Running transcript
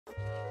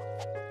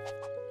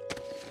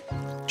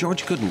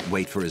George couldn't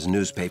wait for his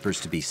newspapers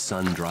to be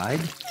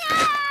sun-dried.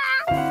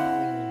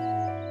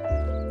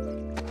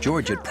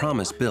 George had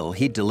promised Bill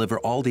he'd deliver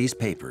all these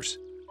papers.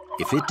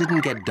 If it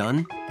didn't get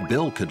done,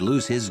 Bill could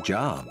lose his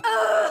job.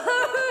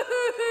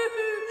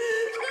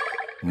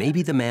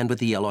 Maybe the man with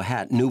the yellow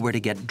hat knew where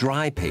to get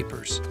dry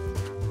papers.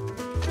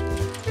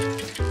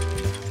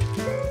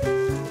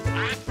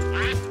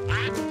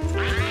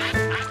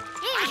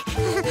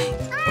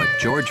 But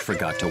George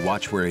forgot to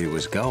watch where he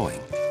was going.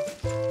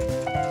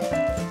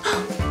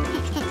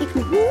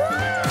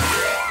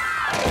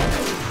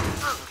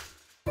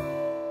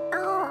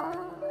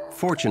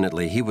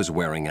 Fortunately, he was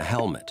wearing a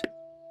helmet.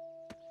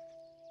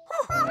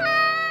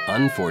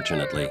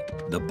 Unfortunately,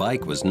 the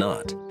bike was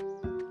not.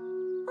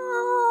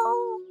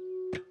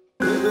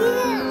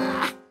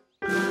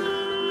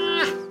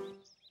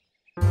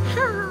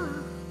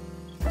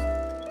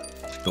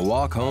 The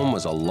walk home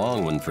was a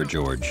long one for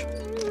George.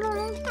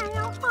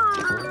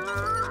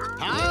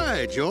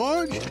 Hi,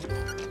 George.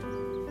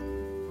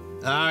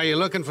 Are you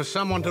looking for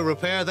someone to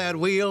repair that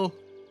wheel?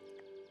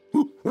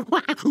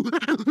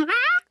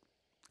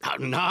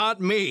 Not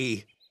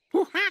me.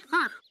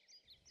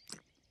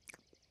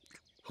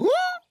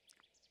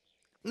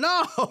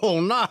 No,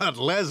 not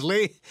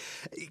Leslie.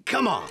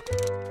 Come on.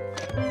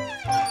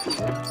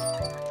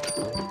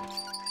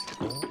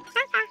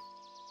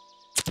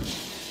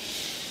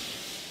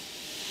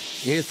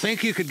 You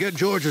think you could get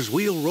George's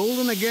wheel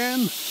rolling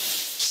again?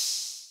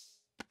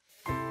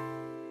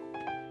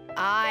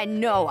 I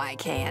know I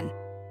can.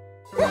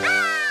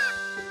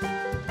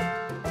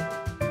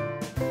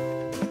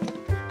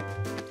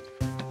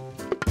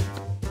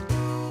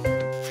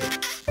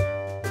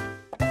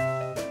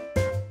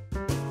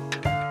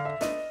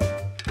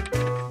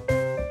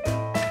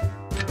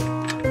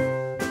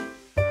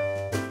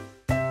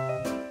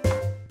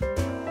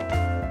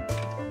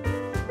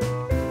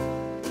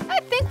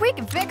 We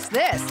can fix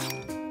this.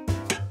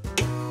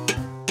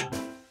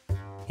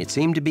 It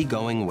seemed to be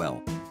going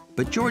well,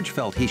 but George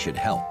felt he should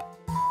help.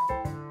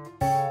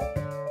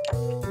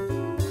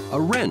 A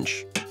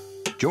wrench.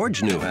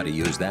 George knew how to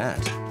use that.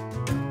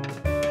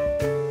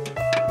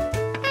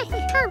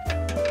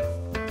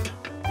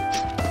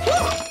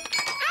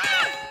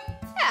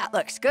 That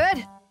looks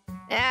good.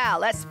 Now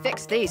let's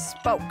fix these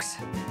spokes.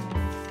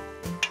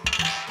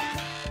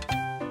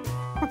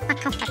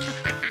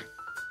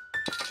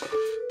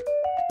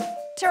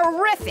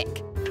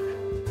 Terrific!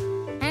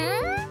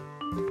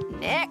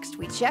 Next,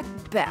 we check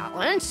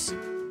balance.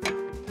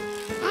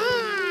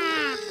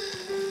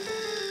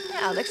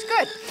 Yeah, looks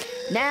good.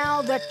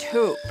 Now the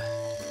tube.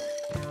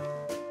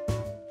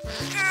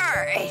 All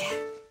right.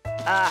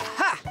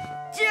 Aha!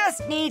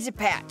 Just needs a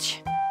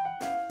patch.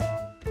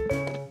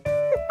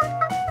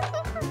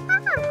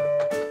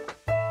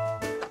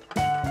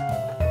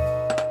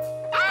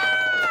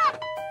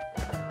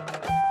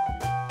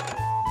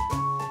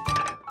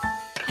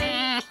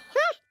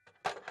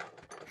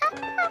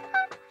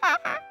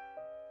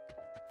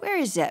 Where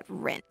is that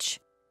wrench?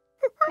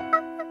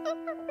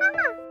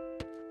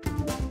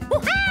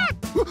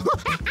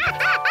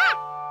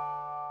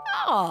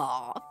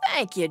 Oh,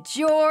 thank you,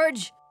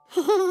 George.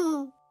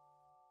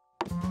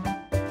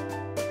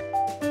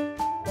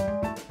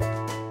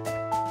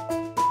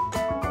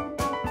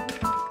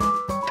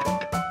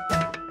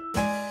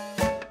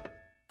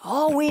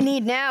 All we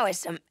need now is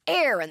some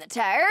air in the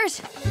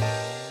tires.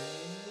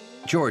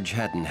 George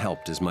hadn't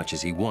helped as much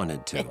as he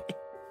wanted to.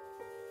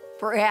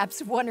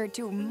 Perhaps one or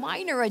two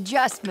minor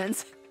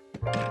adjustments.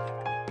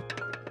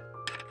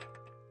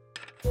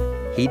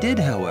 He did,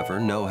 however,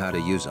 know how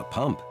to use a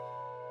pump.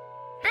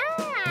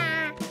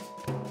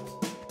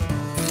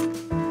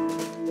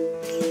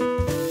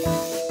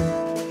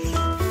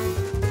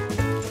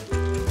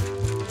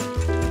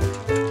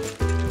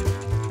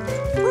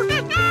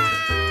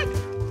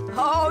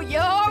 Oh,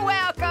 you're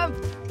welcome.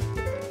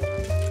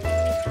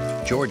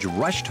 George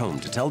rushed home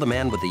to tell the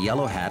man with the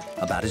yellow hat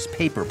about his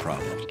paper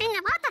problem.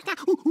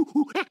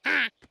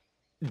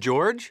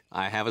 George,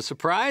 I have a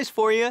surprise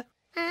for you.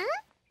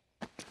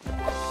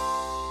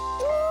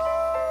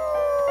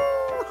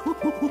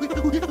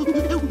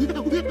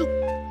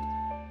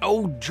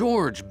 Oh,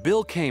 George,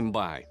 Bill came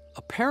by.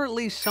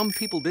 Apparently, some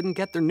people didn't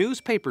get their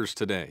newspapers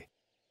today.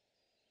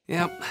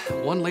 Yep,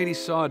 one lady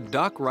saw a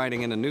duck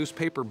riding in a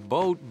newspaper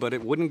boat, but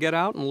it wouldn't get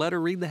out and let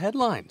her read the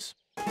headlines.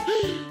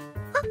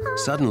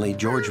 Suddenly,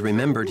 George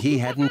remembered he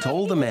hadn't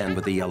told the man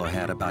with the yellow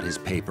hat about his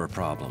paper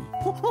problem.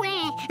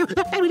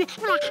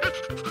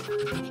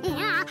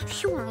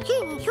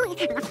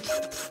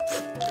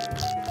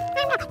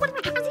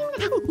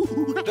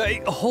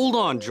 Hey, hold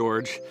on,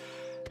 George.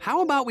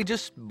 How about we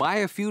just buy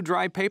a few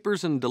dry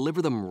papers and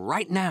deliver them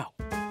right now?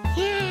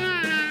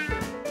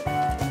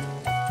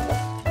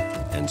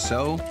 And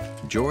so,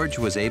 George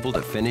was able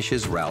to finish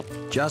his route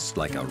just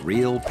like a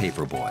real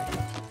paperboy.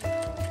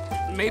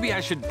 Maybe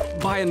I should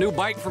buy a new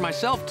bike for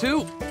myself,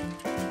 too.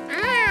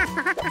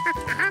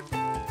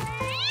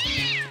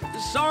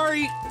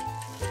 Sorry.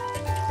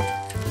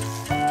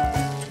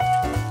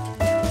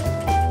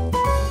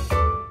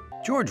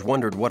 George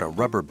wondered what a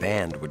rubber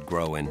band would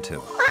grow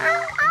into.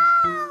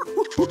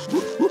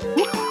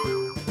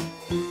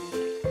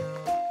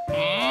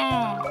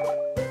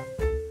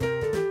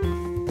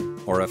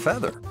 Or a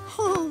feather.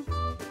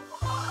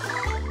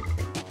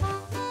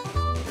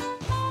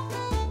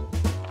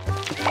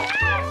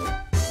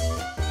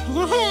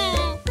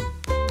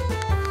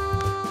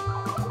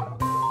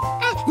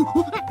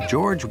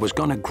 George was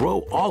going to grow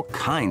all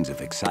kinds of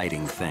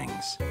exciting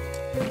things.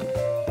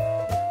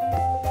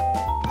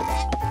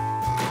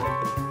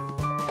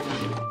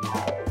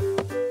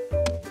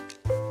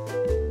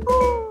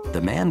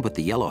 The man with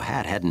the yellow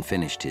hat hadn't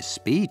finished his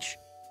speech.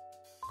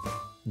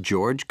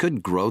 George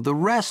could grow the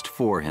rest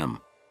for him.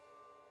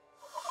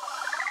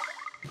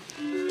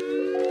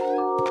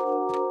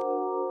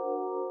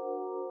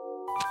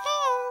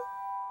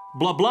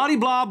 Blah, blah,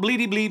 blah,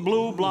 bleedy, bleed,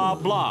 blue, blah,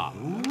 blah.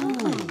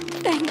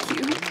 Thank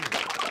you.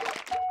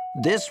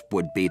 This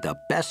would be the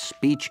best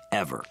speech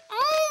ever.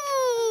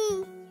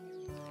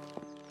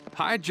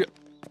 Hi,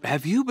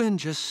 have you been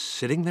just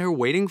sitting there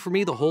waiting for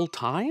me the whole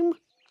time?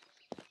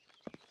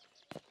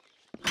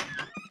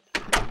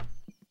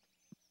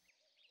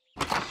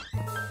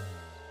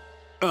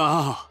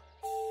 Oh.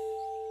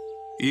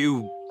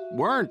 You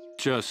weren't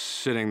just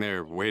sitting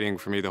there waiting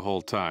for me the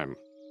whole time.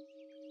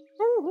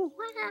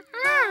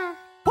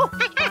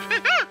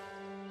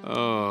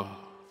 Oh.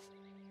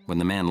 When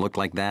the man looked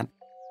like that,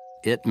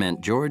 it meant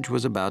George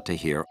was about to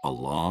hear a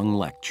long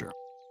lecture.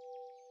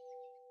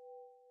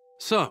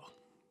 So,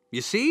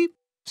 you see,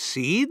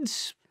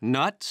 seeds,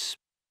 nuts,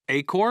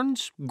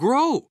 acorns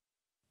grow.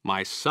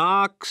 My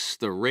socks,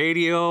 the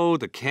radio,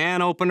 the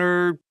can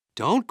opener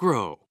don't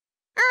grow.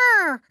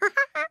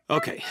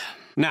 Okay,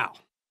 now,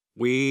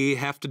 we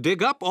have to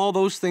dig up all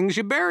those things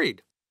you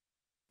buried.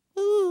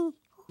 Oh.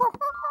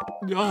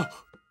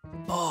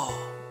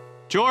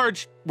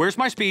 George, where's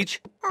my speech?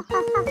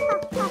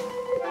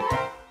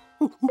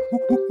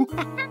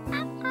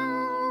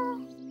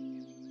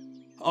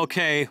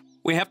 Okay,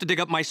 we have to dig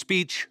up my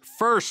speech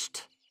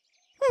first.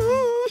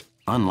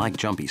 Unlike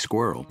Jumpy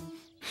Squirrel,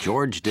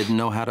 George didn't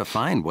know how to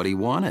find what he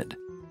wanted.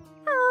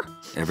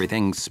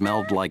 Everything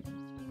smelled like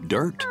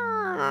dirt.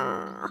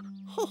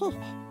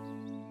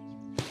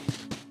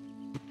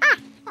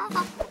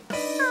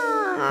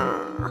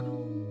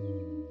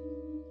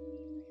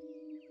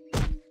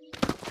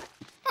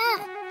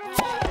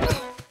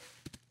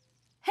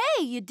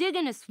 Hey, you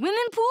digging a swimming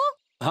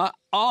pool?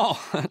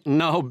 Oh,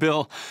 no,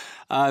 Bill.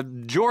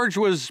 George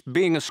was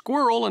being a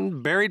squirrel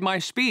and buried my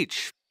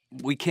speech.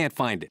 We can't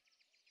find it.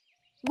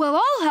 Well,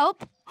 I'll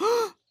help.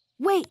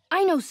 Wait,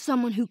 I know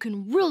someone who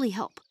can really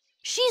help.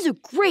 She's a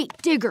great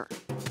digger.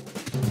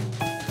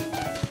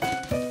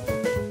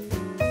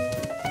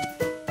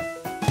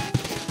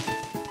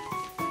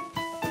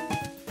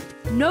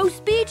 No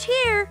speech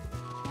here.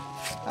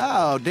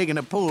 Oh, digging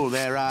a pool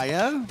there, are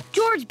you?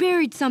 George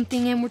buried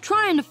something and we're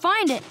trying to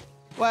find it.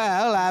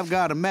 Well, I've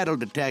got a metal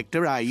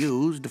detector I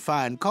use to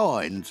find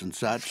coins and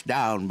such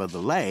down by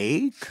the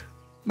lake.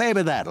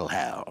 Maybe that'll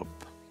help.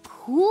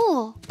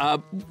 Cool.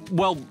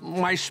 Well,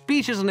 my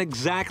speech isn't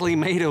exactly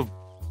made of...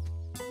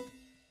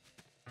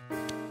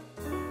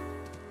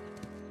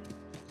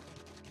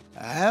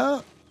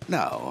 Well,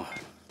 no.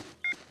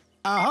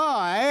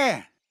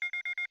 Ahoy!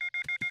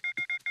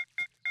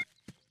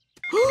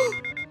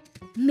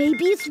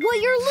 Maybe it's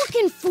what you're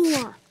looking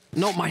for.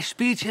 No, my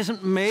speech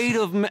isn't made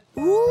of...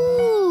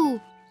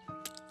 Ooh!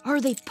 Are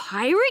they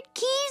pirate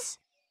keys?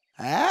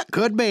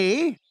 Could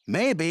be.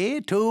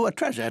 Maybe to a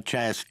treasure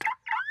chest.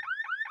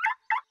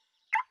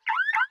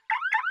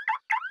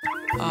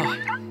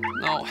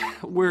 No,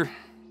 we're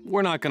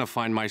not gonna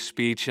find my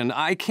speech, and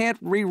I can't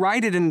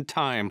rewrite it in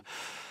time.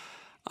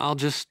 I'll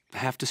just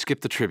have to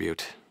skip the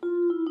tribute.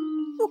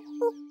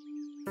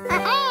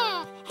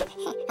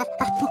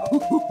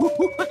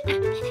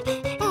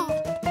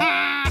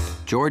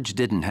 George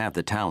didn't have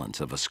the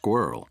talents of a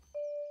squirrel,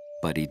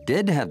 but he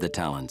did have the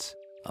talents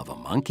of a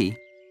monkey,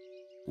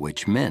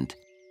 which meant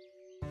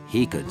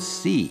he could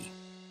see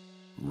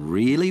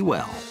really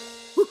well.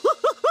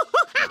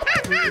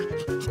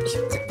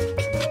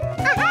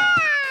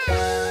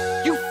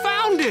 You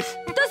found it!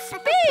 The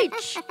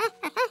speech!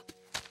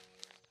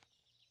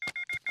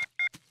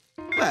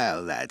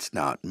 Well, that's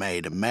not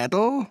made of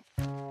metal.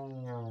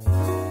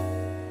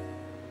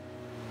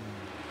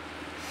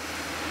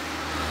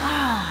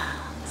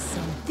 So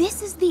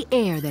this is the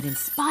air that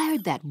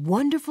inspired that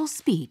wonderful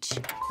speech.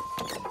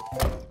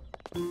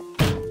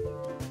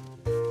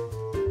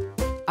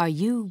 Are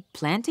you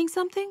planting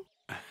something?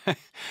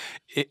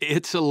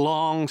 It's a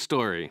long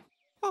story.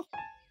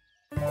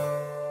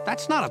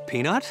 That's not a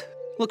peanut.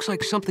 Looks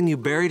like something you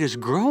buried is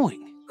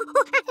growing.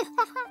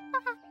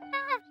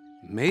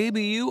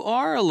 Maybe you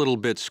are a little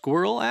bit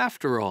squirrel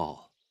after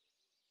all.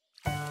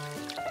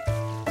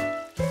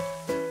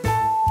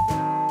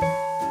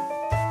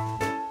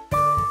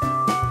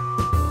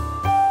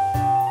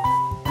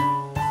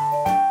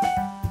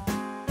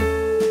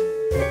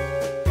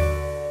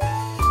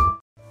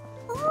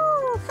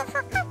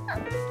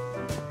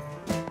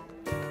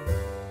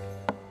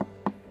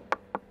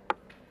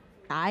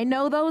 I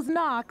know those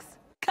knocks.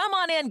 Come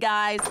on in,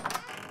 guys.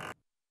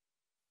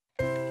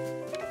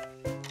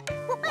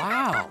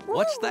 Wow,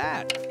 what's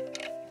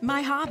that?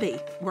 My hobby.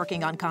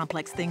 Working on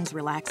complex things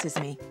relaxes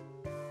me.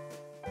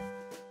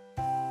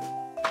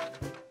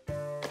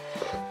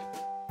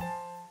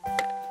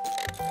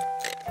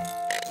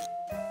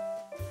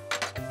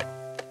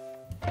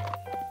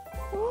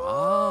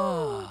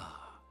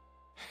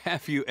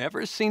 Have you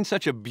ever seen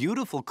such a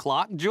beautiful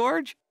clock,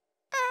 George?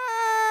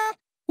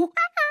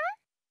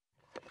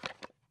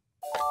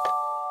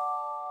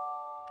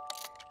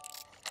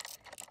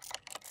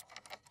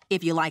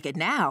 If you like it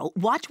now,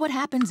 watch what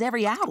happens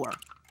every hour.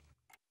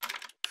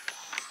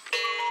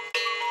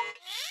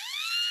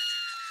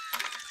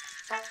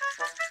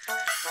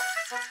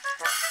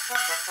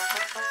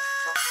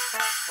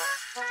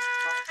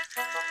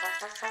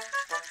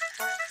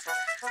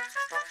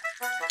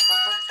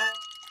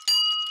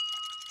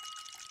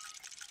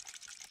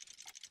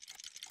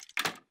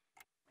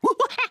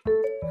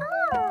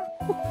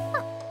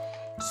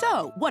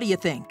 So, what do you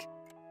think?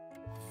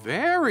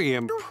 Very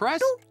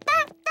impressive.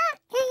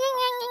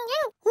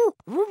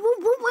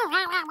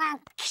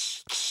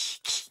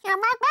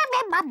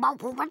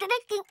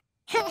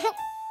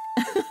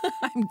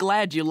 I'm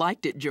glad you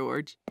liked it,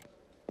 George.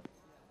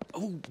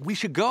 Oh, we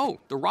should go.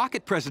 The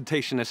rocket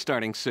presentation is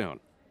starting soon.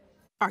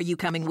 Are you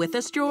coming with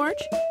us,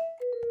 George?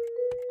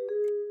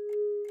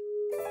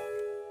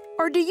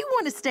 Or do you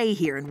want to stay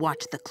here and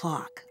watch the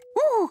clock?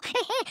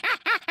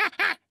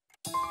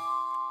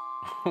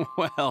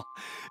 Well,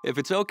 if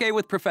it's okay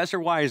with Professor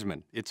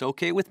Wiseman, it's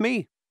okay with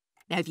me.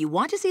 Now, if you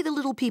want to see the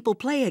little people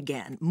play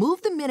again,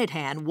 move the minute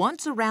hand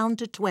once around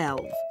to 12.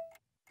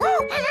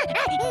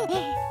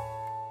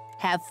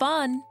 Have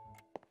fun.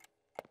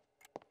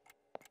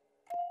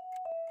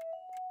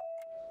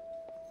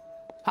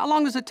 How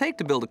long does it take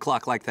to build a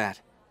clock like that?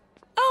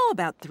 Oh,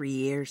 about 3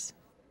 years.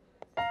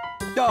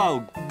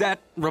 Oh, that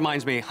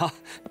reminds me.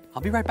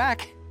 I'll be right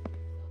back.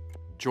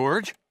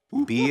 George,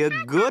 be a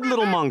good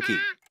little monkey.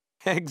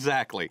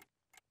 Exactly.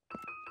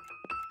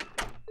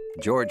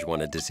 George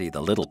wanted to see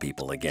the little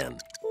people again.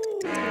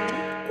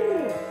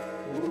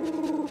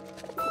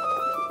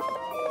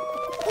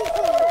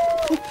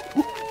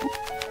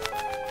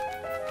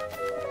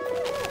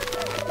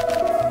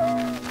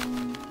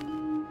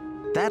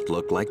 That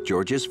looked like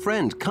George's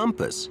friend,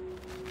 Compass,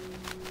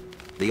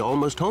 the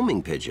almost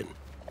homing pigeon.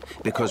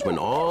 Because when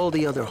all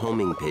the other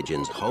homing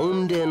pigeons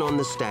homed in on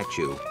the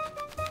statue,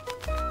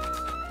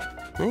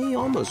 he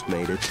almost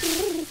made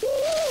it.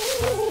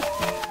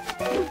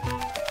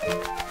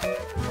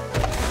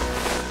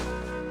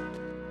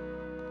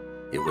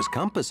 It was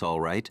Compass, all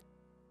right.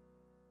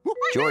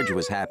 George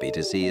was happy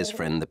to see his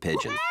friend the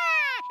pigeon.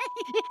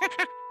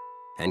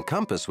 And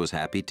Compass was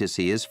happy to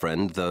see his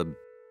friend the...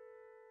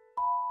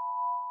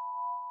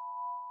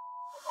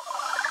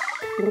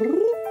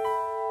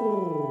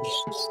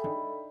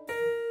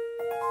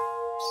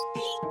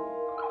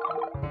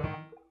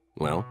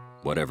 Well,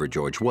 whatever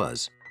George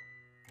was.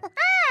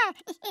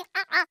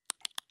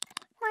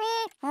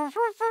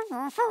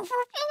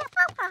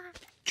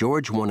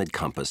 George wanted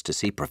Compass to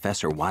see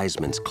Professor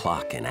Wiseman's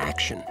clock in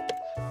action.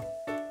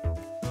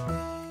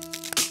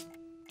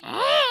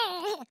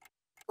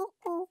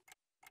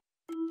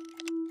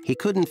 He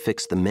couldn't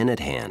fix the minute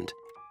hand,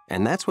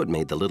 and that's what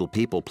made the little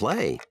people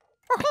play.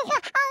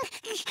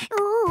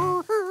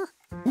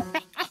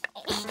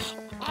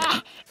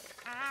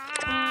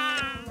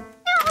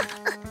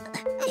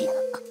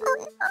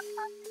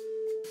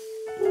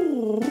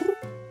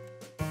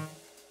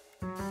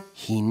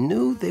 He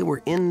knew they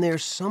were in there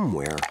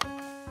somewhere.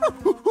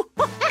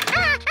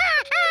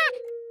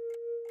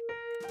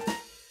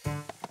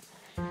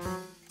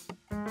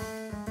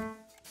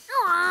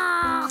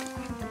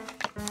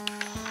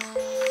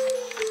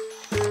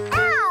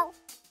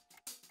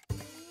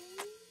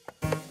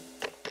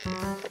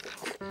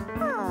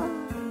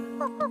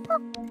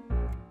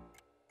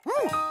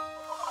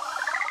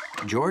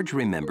 George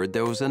remembered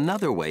there was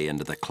another way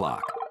into the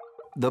clock,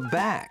 the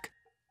back.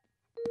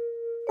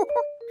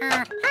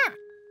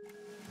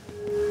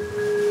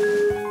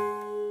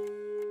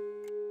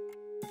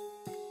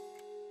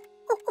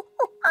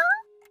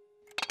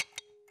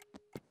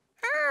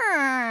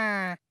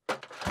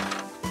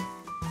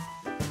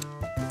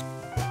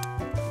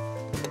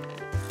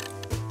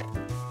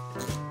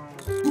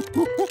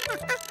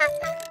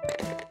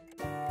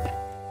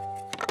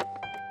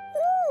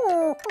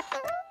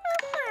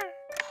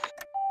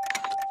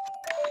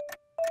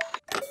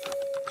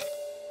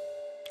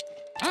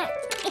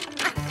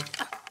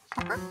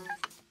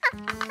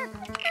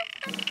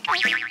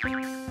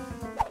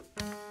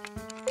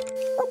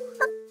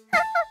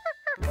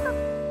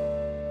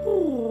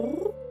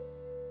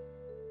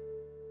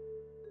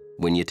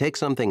 When you take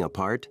something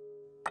apart,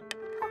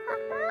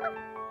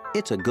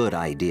 it's a good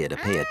idea to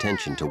pay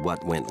attention to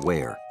what went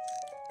where.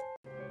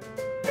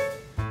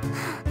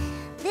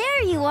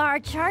 There you are,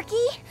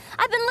 Charky.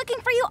 I've been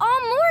looking for you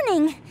all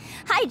morning.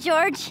 Hi,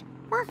 George.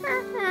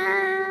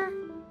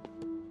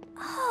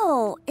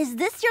 Oh, is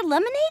this your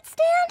lemonade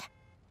stand?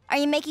 Are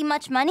you making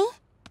much money?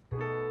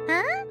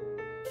 Huh?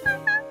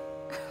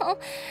 Oh,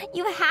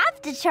 you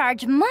have to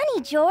charge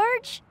money,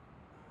 George.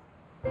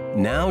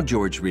 Now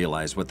George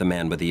realized what the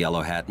man with the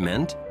yellow hat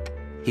meant.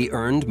 He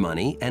earned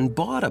money and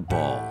bought a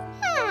ball.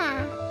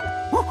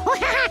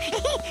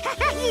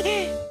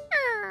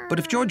 But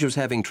if George was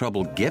having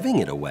trouble giving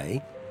it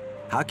away,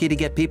 how could he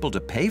get people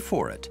to pay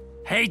for it?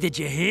 Hey, did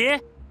you hear?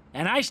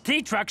 An iced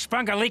tea truck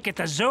sprung a leak at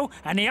the zoo,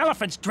 and the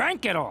elephants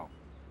drank it all.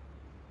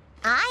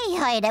 I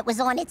heard it was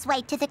on its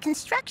way to the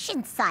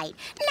construction site.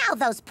 Now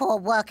those poor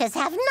workers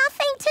have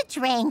nothing to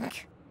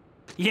drink.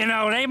 You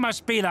know, they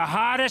must be the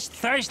hottest,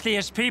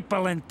 thirstiest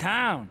people in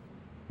town.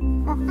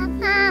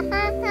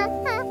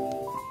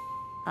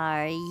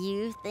 Are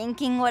you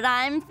thinking what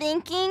I'm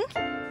thinking?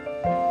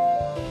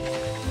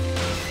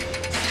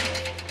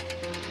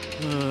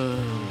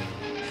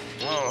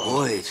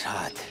 Boy, it's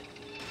hot.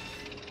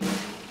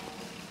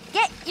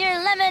 Get your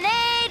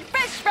lemonade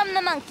fresh from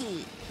the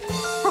monkey.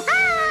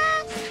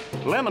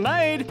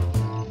 Lemonade!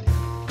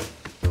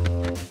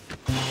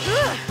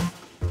 Ugh.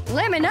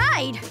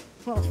 Lemonade?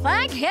 Well,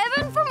 thank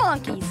heaven for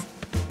monkeys.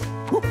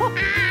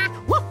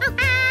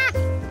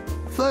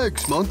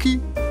 Thanks,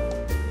 monkey.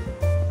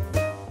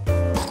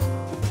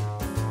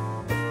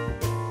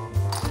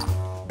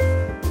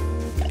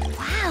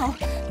 Wow,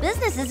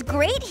 business is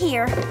great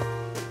here.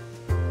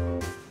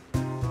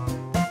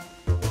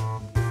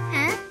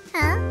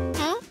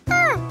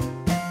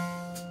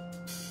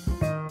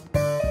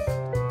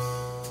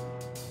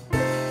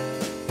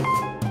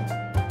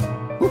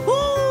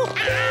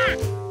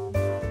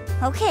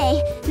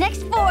 Okay,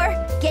 next 4.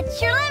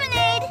 Get your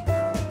lemonade.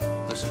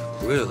 This is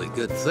really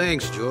good.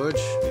 Thanks, George.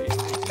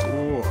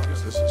 Oh,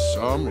 this is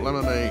some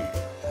lemonade.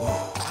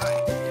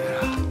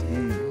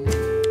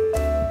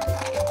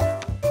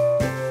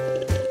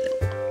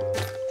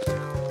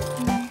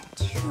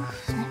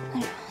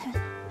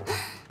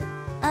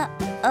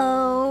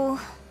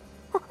 Uh-oh.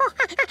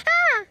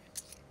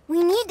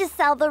 We need to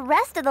sell the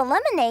rest of the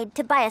lemonade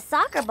to buy a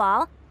soccer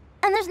ball,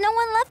 and there's no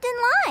one left in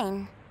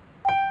line.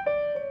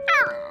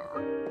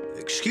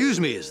 Excuse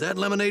me, is that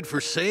lemonade for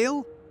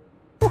sale?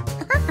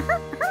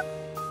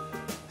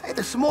 Hey,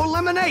 there's some more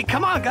lemonade.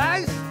 Come on,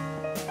 guys.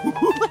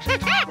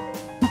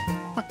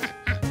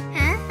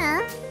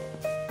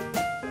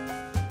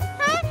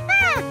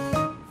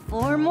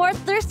 4 more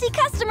thirsty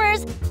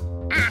customers.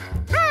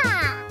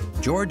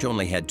 George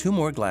only had 2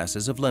 more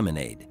glasses of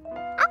lemonade.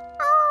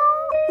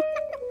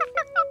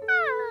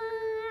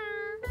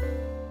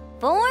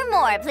 4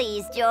 more,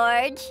 please,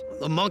 George.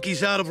 The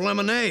monkey's out of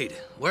lemonade.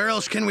 Where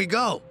else can we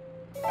go?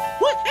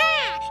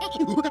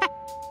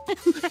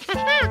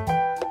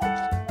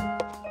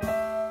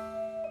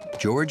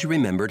 George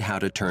remembered how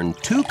to turn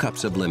 2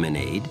 cups of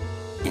lemonade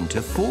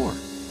into 4.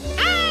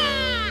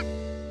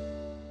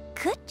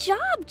 Good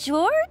job,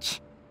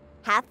 George.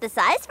 Half the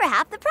size for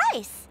half the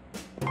price.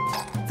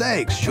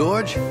 Thanks,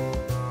 George.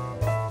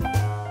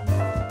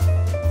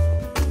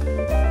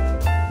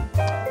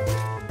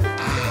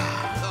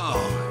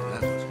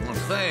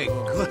 Thank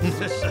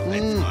goodness.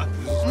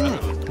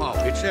 Oh,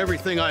 it's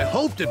everything I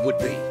hoped it would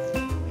be.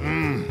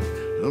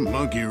 The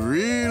monkey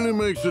really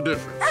makes a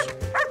difference.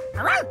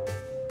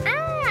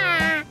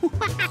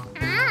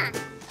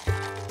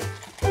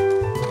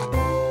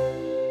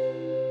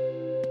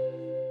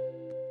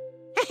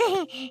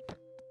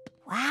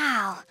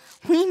 Wow,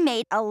 we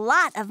made a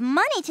lot of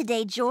money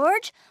today,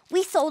 George.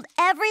 We sold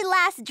every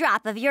last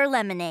drop of your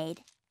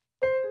lemonade.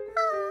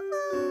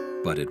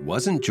 But it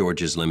wasn't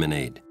George's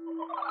lemonade.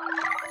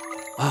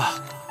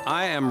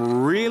 I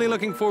am really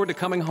looking forward to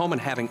coming home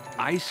and having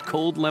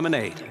ice-cold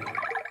lemonade.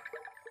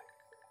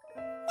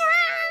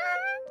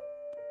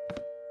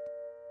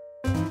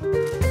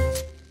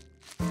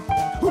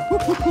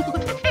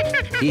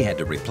 He had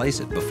to replace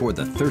it before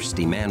the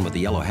thirsty man with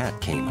the yellow hat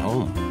came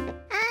home.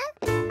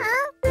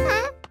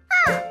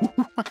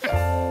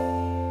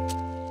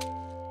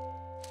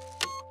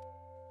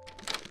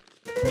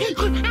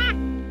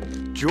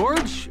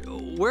 George,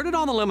 where did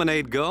all the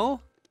lemonade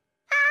go?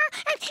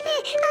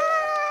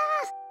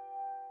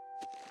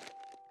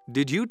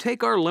 Did you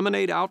take our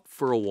lemonade out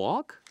for a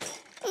walk?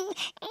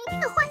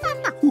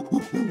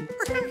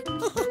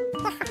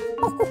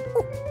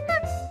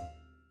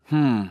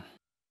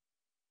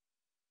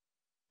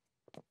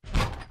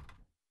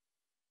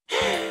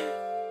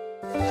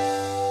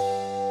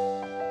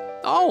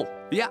 Oh,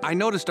 yeah, I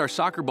noticed our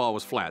soccer ball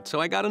was flat, so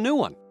I got a new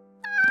one.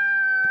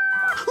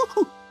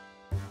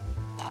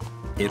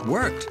 It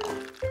worked.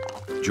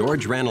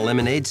 George ran a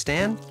lemonade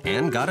stand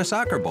and got a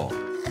soccer ball.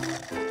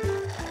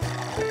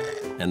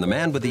 And the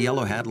man with the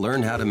yellow hat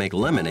learned how to make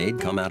lemonade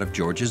come out of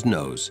George's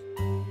nose.